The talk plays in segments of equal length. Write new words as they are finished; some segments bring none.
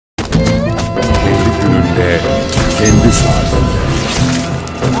kendi saatinde.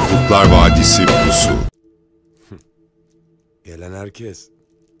 Kurtlar Vadisi pusu. Gelen herkes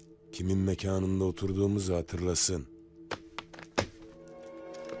kimin mekanında oturduğumuzu hatırlasın.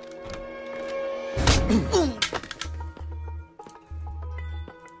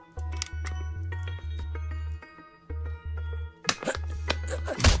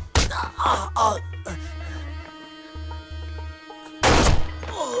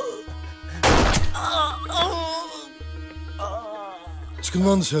 Çıkın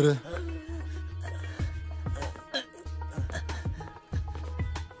lan dışarı.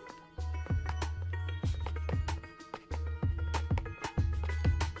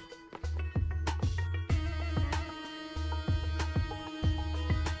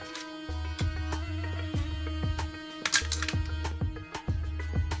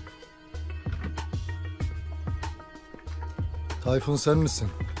 Tayfun sen misin?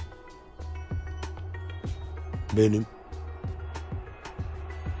 Benim.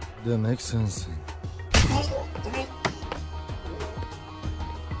 Demek sensin.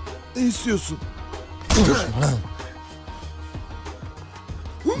 Ne istiyorsun?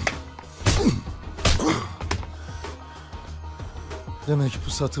 Demek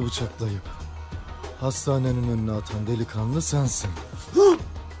Pusat'ı bıçaklayıp hastanenin önüne atan delikanlı sensin.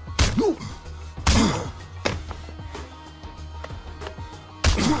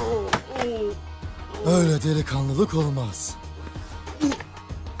 Öyle delikanlılık olmaz.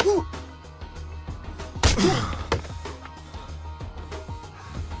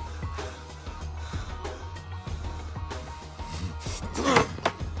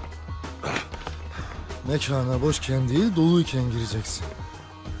 Mekana boşken değil doluyken gireceksin.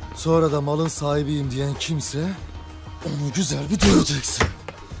 Sonra da malın sahibiyim diyen kimse onu güzel bir döveceksin.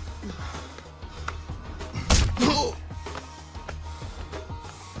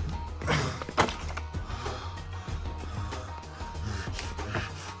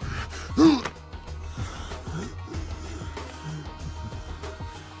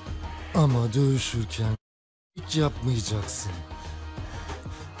 Ama dövüşürken hiç yapmayacaksın.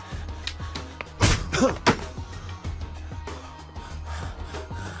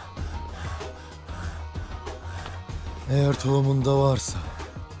 Eğer tohumunda varsa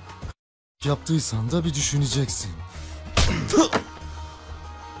yaptıysan da bir düşüneceksin.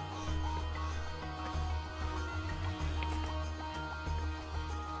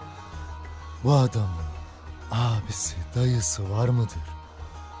 Bu adamın abisi, dayısı var mıdır?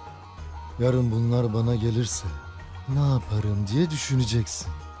 Yarın bunlar bana gelirse ne yaparım diye düşüneceksin.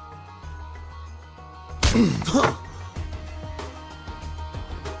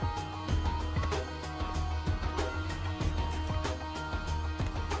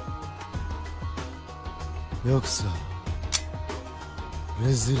 Yoksa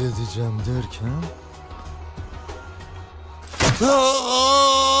rezil edeceğim derken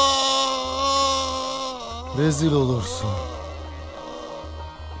rezil olursun.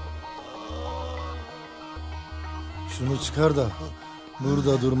 Şunu çıkar da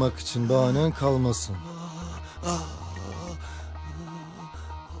burada durmak için bahanen kalmasın.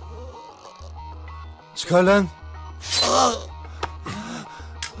 Çıkar lan.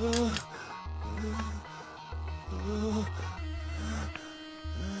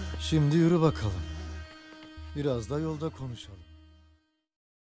 Şimdi yürü bakalım. Biraz da yolda konuşalım.